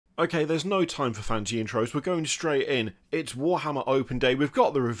Okay, there's no time for fancy intros, we're going straight in. It's Warhammer Open Day, we've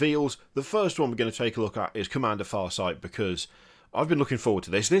got the reveals. The first one we're going to take a look at is Commander Farsight, because I've been looking forward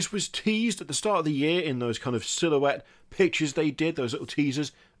to this. This was teased at the start of the year in those kind of silhouette pictures they did, those little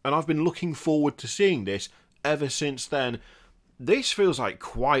teasers, and I've been looking forward to seeing this ever since then. This feels like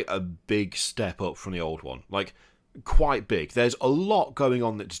quite a big step up from the old one, like quite big. There's a lot going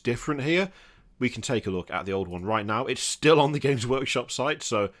on that's different here. We can take a look at the old one right now. It's still on the Games Workshop site,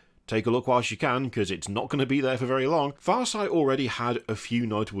 so take a look whilst you can, because it's not going to be there for very long. Farsight already had a few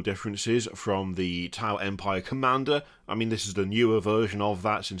notable differences from the Tau Empire Commander. I mean, this is the newer version of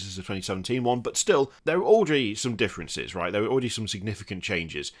that since this is the 2017 one, but still, there were already some differences, right? There were already some significant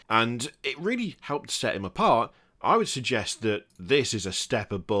changes, and it really helped set him apart. I would suggest that this is a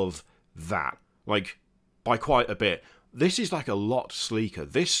step above that, like, by quite a bit. This is like a lot sleeker.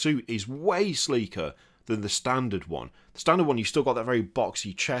 This suit is way sleeker than the standard one. The standard one, you've still got that very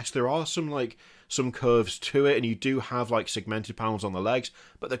boxy chest. There are some curves to it, and you do have like segmented panels on the legs,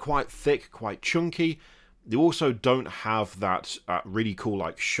 but they're quite thick, quite chunky. You also don't have that really cool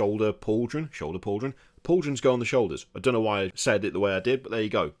like shoulder pauldron. Pauldrons go on the shoulders. I don't know why I said it the way I did, but there you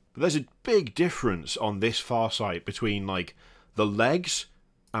go. But there's a big difference on this Farsight between like the legs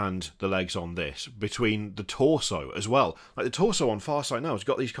and the legs on this, between the torso as well. Like the torso on Farsight now has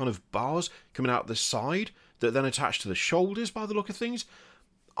got these kind of bars coming out the side that then attach to the shoulders by the look of things.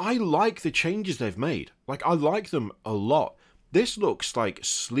 I like the changes they've made. Like, I like them a lot. This looks like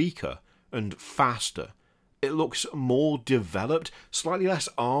sleeker and faster. It looks more developed, slightly less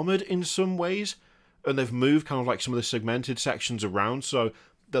armoured in some ways, and they've moved kind of like some of the segmented sections around, so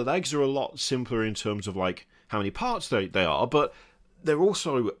the legs are a lot simpler in terms of like how many parts they are, but they're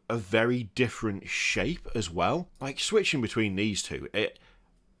also a very different shape as well. Like, switching between these two, it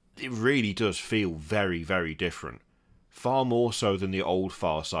really does feel very, very different. Far more so than the old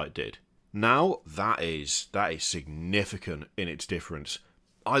Farsight did. Now, that is significant in its difference.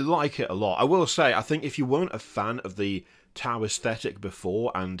 I like it a lot. I will say, I think if you weren't a fan of the Tau aesthetic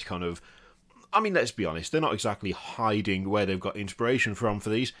before and kind of... I mean, let's be honest, they're not exactly hiding where they've got inspiration from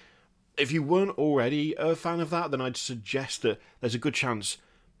for these. If you weren't already a fan of that, then I'd suggest that there's a good chance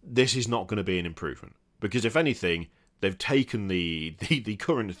this is not going to be an improvement. Because if anything, they've taken the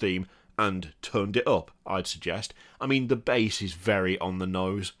current theme and turned it up, I'd suggest. I mean, the base is very on the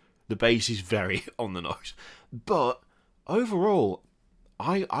nose. The base is very on the nose. But overall,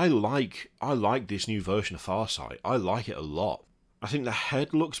 I like this new version of Farsight. I like it a lot. I think the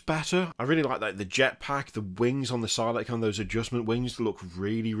head looks better. I really like that the jetpack, the wings on the side, like kind of those adjustment wings, look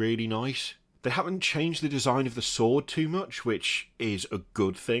really, really nice. They haven't changed the design of the sword too much, which is a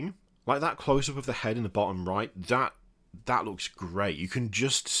good thing. Like that close-up of the head in the bottom right, that looks great. You can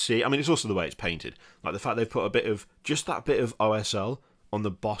just see... I mean, it's also the way it's painted. Like the fact they've put a bit of... just that bit of OSL on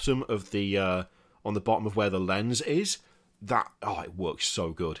the bottom of the... on the bottom of where the lens is. That... oh, it works so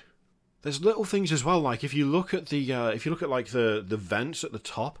good. There's little things as well, like if you look at the like the vents at the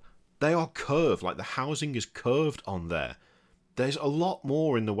top, they are curved, like the housing is curved on there. There's a lot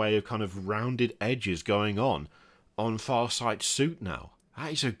more in the way of kind of rounded edges going on Farsight's suit now.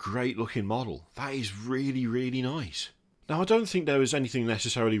 That is a great looking model. That is really, really nice. Now, I don't think there was anything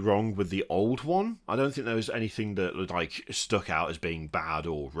necessarily wrong with the old one. I don't think there was anything that like stuck out as being bad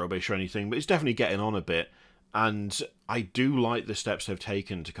or rubbish or anything, but it's definitely getting on a bit. And I do like the steps they've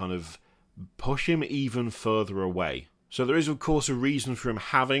taken to kind of push him even further away. So there is of course a reason for him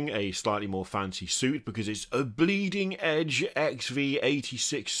having a slightly more fancy suit, because it's a bleeding edge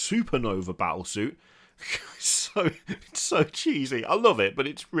XV86 Supernova battlesuit. It's so cheesy. I love it, but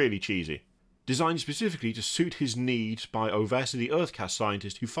it's really cheesy. Designed specifically to suit his needs by Oves, the Earthcast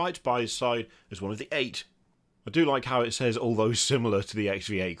scientist who fights by his side as one of the 8. I do like how it says, although similar to the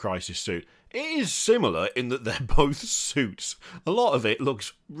XV8 Crisis suit. It is similar in that they're both suits. A lot of it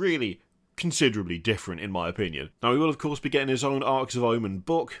looks really considerably different in my opinion. Now, he will of course be getting his own Arcs of Omen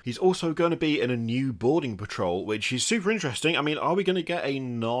book. He's also going to be in a new boarding patrol, which is super interesting. I mean, are we going to get a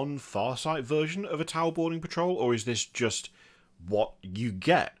non-Farsight version of a Tau boarding patrol, or is this just what you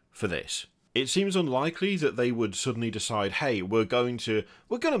get for this? It seems unlikely that they would suddenly decide, hey, we're going to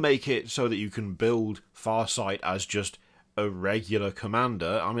make it so that you can build Farsight as just a regular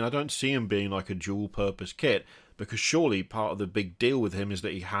commander. I mean, I don't see him being like a dual purpose kit, because surely part of the big deal with him is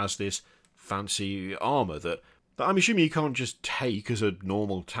that he has this fancy armour that I'm assuming you can't just take as a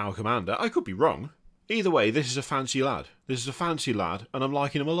normal Tau commander. I could be wrong. Either way, this is a fancy lad. This is a fancy lad, and I'm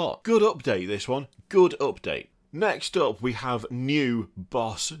liking him a lot. Good update, this one. Good update. Next up, we have new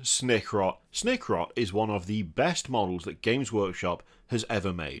Boss Snikrot. Snikrot is one of the best models that Games Workshop has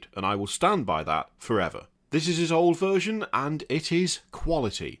ever made, and I will stand by that forever. This is his old version, and it is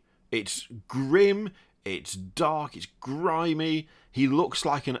quality. It's grim, it's dark, it's grimy. He looks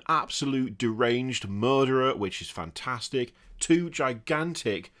like an absolute deranged murderer, which is fantastic. 2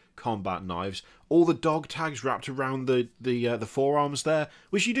 gigantic combat knives, all the dog tags wrapped around the forearms there,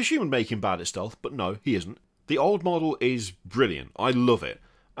 which you'd assume would make him bad at stealth, but no, he isn't. The old model is brilliant. I love it.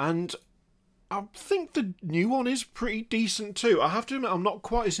 And I think the new one is pretty decent too. I have to admit, I'm not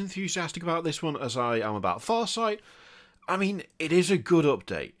quite as enthusiastic about this one as I am about Farsight. I mean, it is a good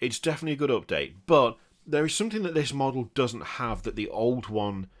update. It's definitely a good update, but there is something that this model doesn't have that the old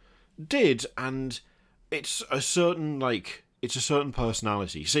one did, and it's a certain,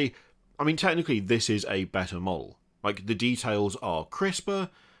 personality. See, I mean, technically this is a better model. Like, the details are crisper,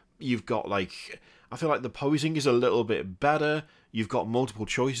 you've got, like, I feel like the posing is a little bit better, you've got multiple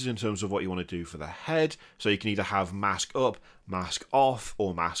choices in terms of what you want to do for the head, so you can either have mask up, mask off,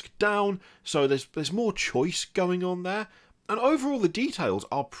 or mask down, so there's more choice going on there. And overall, the details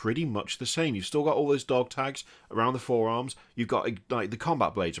are pretty much the same. You've still got all those dog tags around the forearms. You've got, like, the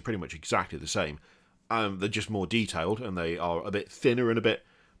combat blades are pretty much exactly the same. They're just more detailed, and they are a bit thinner and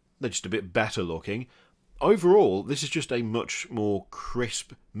they're just a bit better looking. Overall, this is just a much more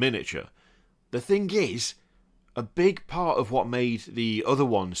crisp miniature. The thing is, a big part of what made the other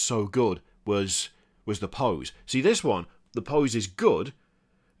one so good was the pose. See, this one, the pose is good,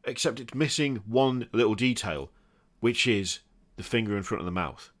 except it's missing one little detail, which is the finger in front of the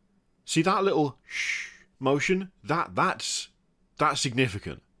mouth. See that little shh motion? That's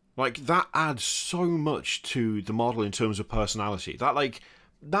significant. Like, that adds so much to the model in terms of personality.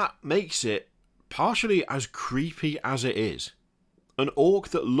 That makes it partially as creepy as it is. An orc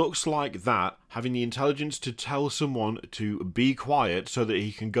that looks like that, having the intelligence to tell someone to be quiet so that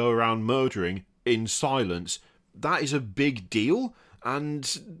he can go around murdering in silence, that is a big deal.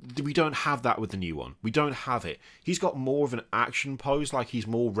 And we don't have that with the new one. We don't have it. He's got more of an action pose, like he's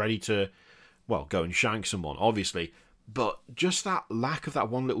more ready to, well, go and shank someone, obviously. But just that lack of that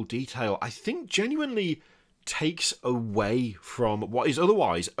one little detail, I think genuinely takes away from what is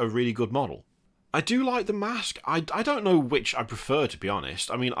otherwise a really good model. I do like the mask. I don't know which I prefer, to be honest.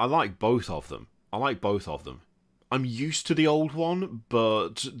 I mean, I like both of them. I'm used to the old one,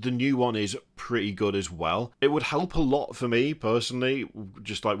 but the new one is pretty good as well. It would help a lot for me, personally,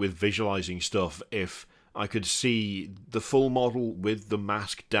 just like with visualizing stuff, if I could see the full model with the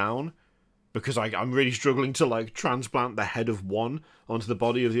mask down, because I'm really struggling to, like, transplant the head of one onto the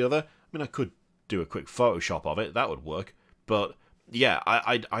body of the other. I mean, I could do a quick Photoshop of it, that would work, but yeah,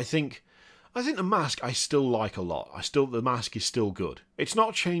 I think the mask I still like a lot. The mask is still good. It's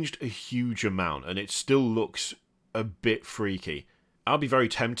not changed a huge amount, and it still looks a bit freaky. I'll be very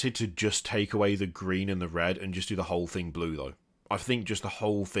tempted to just take away the green and the red and just do the whole thing blue, though. I think just the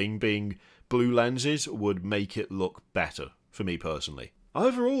whole thing being blue lenses would make it look better, for me personally.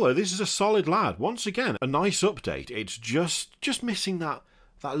 Overall, though, this is a solid lad. Once again, a nice update. It's just missing that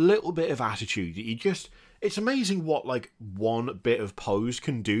little bit of attitude. It's amazing what, like, one bit of pose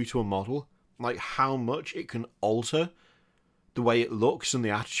can do to a model. Like, how much it can alter the way it looks and the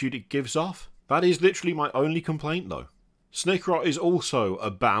attitude it gives off. That is literally my only complaint, though. Snikrot is also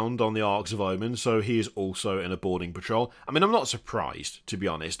abound on the Arcs of Omen, so he is also in a boarding patrol. I mean, I'm not surprised, to be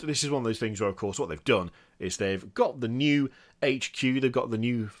honest. This is one of those things where, of course, what they've done is they've got the new HQ, they've got the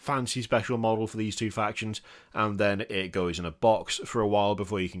new fancy special model for these two factions, and then it goes in a box for a while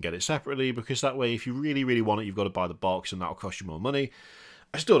before you can get it separately, because that way, if you really, really want it, you've got to buy the box, and that'll cost you more money.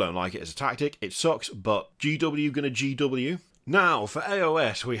 I still don't like it as a tactic. It sucks, but GW gonna GW. Now, for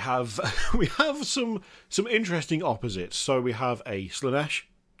AOS, we have some interesting opposites. So we have a Slaanesh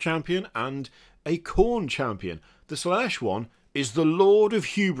champion and a Khorne champion. The Slaanesh one is the Lord of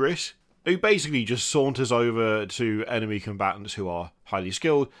Hubris, who basically just saunters over to enemy combatants who are highly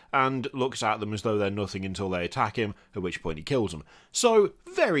skilled and looks at them as though they're nothing until they attack him, at which point he kills them. So,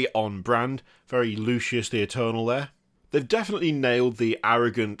 very on-brand, very Lucius the Eternal there. They've definitely nailed the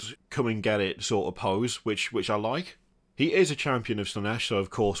arrogant come-and-get-it sort of pose, which I like. He is a champion of Slaanesh, so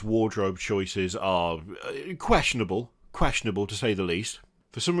of course wardrobe choices are questionable to say the least.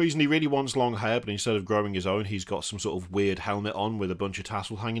 For some reason he really wants long hair, but instead of growing his own, he's got some sort of weird helmet on with a bunch of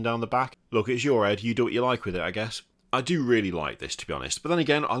tassels hanging down the back. Look, it's your head, you do what you like with it, I guess. I do really like this, to be honest. But then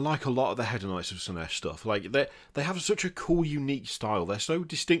again, I like a lot of the Hedonites Knights of Slaanesh stuff. Like, they have such a cool, unique style. They're so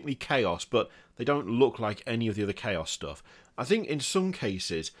distinctly Chaos, but they don't look like any of the other Chaos stuff. I think in some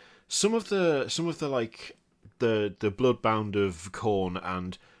cases, some of the like the Bloodbound of Khorne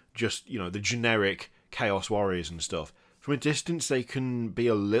and just, you know, the generic Chaos Warriors and stuff, from a distance they can be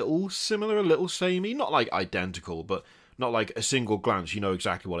a little similar, a little samey. Not like identical, but not like a single glance you know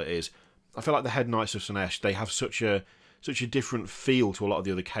exactly what it is. I feel like the Head Knights of Slaanesh, they have such a such a different feel to a lot of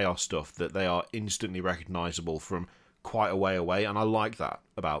the other Chaos stuff that they are instantly recognisable from quite a way away, and I like that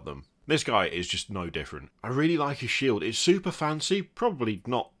about them. This guy is just no different. I really like his shield. It's super fancy, probably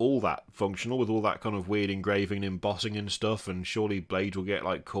not all that functional with all that kind of weird engraving and embossing and stuff, and surely blades will get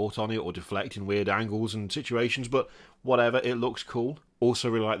like caught on it or deflect in weird angles and situations, but whatever, it looks cool. Also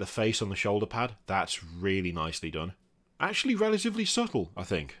really like the face on the shoulder pad. That's really nicely done. Actually relatively subtle, I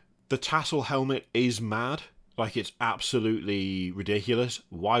think. The tassel helmet is mad. Like, it's absolutely ridiculous.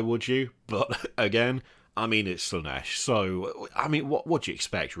 Why would you? But again, I mean, it's Slaanesh, so, I mean, what do you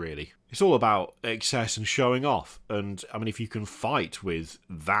expect, really? It's all about excess and showing off, and, I mean, if you can fight with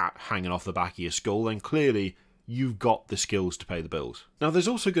that hanging off the back of your skull, then clearly you've got the skills to pay the bills. Now, there's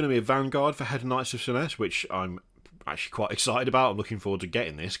also going to be a Vanguard for Head Knights of Slaanesh, which I'm actually quite excited about. I'm looking forward to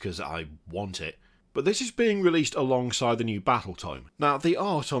getting this, because I want it. But this is being released alongside the new Battle Tome. Now, the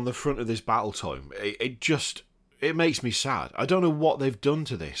art on the front of this Battle Tome, it makes me sad. I don't know what they've done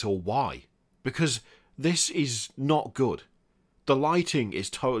to this, or why. Because this is not good. The lighting is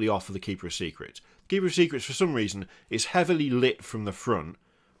totally off for the Keeper of Secrets. Keeper of Secrets, for some reason, is heavily lit from the front,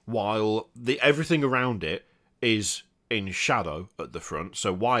 while everything around it is in shadow at the front.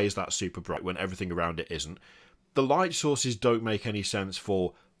 So why is that super bright when everything around it isn't? The light sources don't make any sense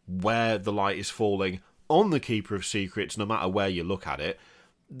for where the light is falling on the Keeper of Secrets, no matter where you look at it.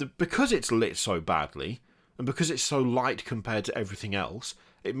 Because it's lit so badly, and because it's so light compared to everything else,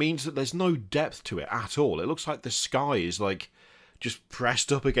 it means that there's no depth to it at all. It looks like the sky is like just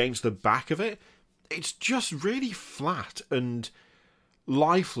pressed up against the back of it. It's just really flat and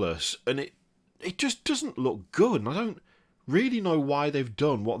lifeless, and it just doesn't look good, and I don't really know why they've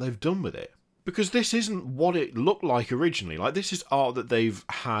done what they've done with it. Because this isn't what it looked like originally. Like, this is art that they've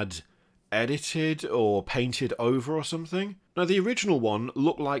had edited or painted over or something. Now, the original one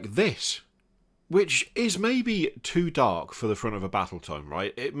looked like this, which is maybe too dark for the front of a battle tome,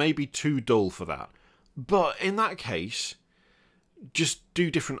 right? It may be too dull for that. But in that case, just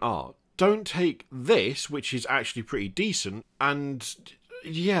do different art. Don't take this, which is actually pretty decent, and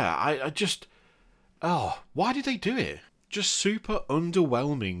yeah, I just... Oh, why did they do it? Just super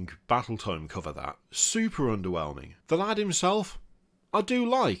underwhelming battle tome cover, that. Super underwhelming. The lad himself, I do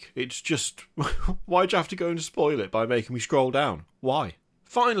like. It's just, why'd you have to go and spoil it by making me scroll down? Why?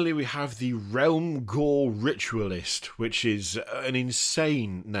 Finally, we have the Realmgore Ritualist, which is an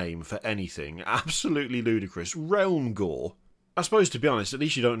insane name for anything. Absolutely ludicrous. Realmgore. I suppose, to be honest, at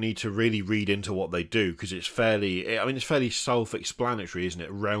least you don't need to really read into what they do, because it's fairly self-explanatory, isn't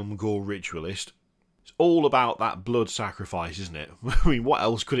it? Realmgore Ritualist. It's all about that blood sacrifice, isn't it? I mean, what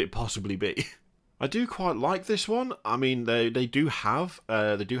else could it possibly be? I do quite like this one. I mean, they do have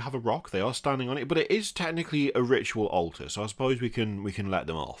a rock. They are standing on it, but it is technically a ritual altar, so I suppose we can let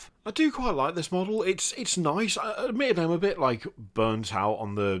them off. I do quite like this model. It's nice. Admittedly, I'm a bit like burnt out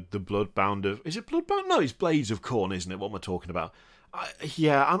on the Bloodbound of... Is it Bloodbound? No, it's Blades of Khorne, isn't it? What am I talking about?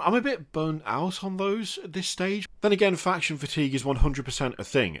 I'm a bit burnt out on those at this stage. Then again, faction fatigue is 100% a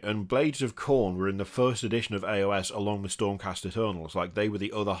thing, and Blades of Khorne were in the first edition of AOS along with Stormcast Eternals. Like, they were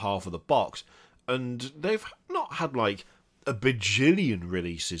the other half of the box, and they've not had, like, a bajillion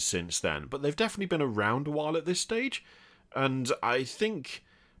releases since then, but they've definitely been around a while at this stage, and I think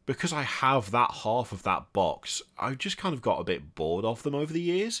because I have that half of that box, I've just kind of got a bit bored of them over the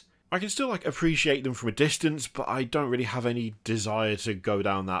years. I can still, like, appreciate them from a distance, but I don't really have any desire to go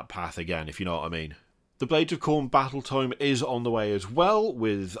down that path again, if you know what I mean. The Blades of Khorne Battle Tome is on the way as well,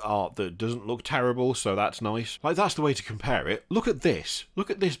 with art that doesn't look terrible, so that's nice. Like, that's the way to compare it. Look at this.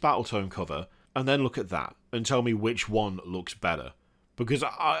 Look at this Battle Tome cover, and then look at that, and tell me which one looks better. Because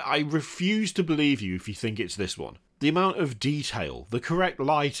I refuse to believe you if you think it's this one. The amount of detail, the correct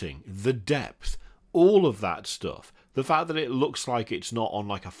lighting, the depth, all of that stuff. The fact that it looks like it's not on,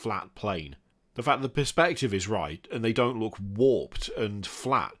 like, a flat plane. The fact that the perspective is right, and they don't look warped and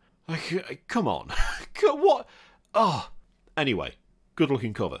flat. Like, come on. What? Oh. Anyway, good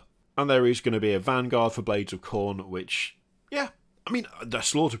looking cover. And there is going to be a Vanguard for Blades of Khorne, which, yeah, I mean, the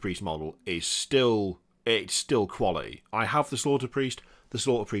Slaughter Priest model is still quality. I have the Slaughter Priest. The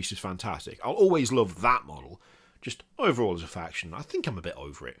Slaughter Priest is fantastic. I'll always love that model. Just overall as a faction, I think I'm a bit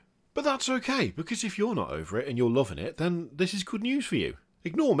over it. But that's okay, because if you're not over it and you're loving it, then this is good news for you.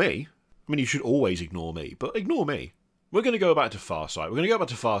 Ignore me. I mean, you should always ignore me, but ignore me. We're going to go back to Farsight. We're going to go back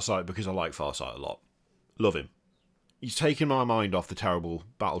to Farsight because I like Farsight a lot. Love him. He's taken my mind off the terrible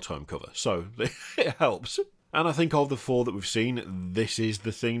Battle Tome cover, so it helps. And I think of the four that we've seen, this is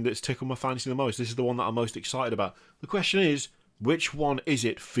the thing that's tickled my fancy the most. This is the one that I'm most excited about. The question is, which one is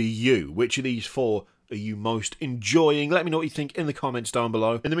it for you? Which of these four are you most enjoying? Let me know what you think in the comments down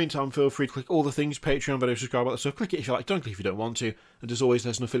below. In the meantime, feel free to click all the things, Patreon, video, subscribe, all that stuff. Click it if you like, don't click if you don't want to. And as always,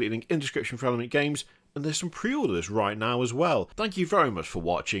 there's an affiliate link in the description for Element Games, and there's some pre-orders right now as well. Thank you very much for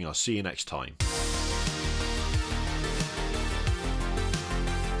watching. I'll see you next time.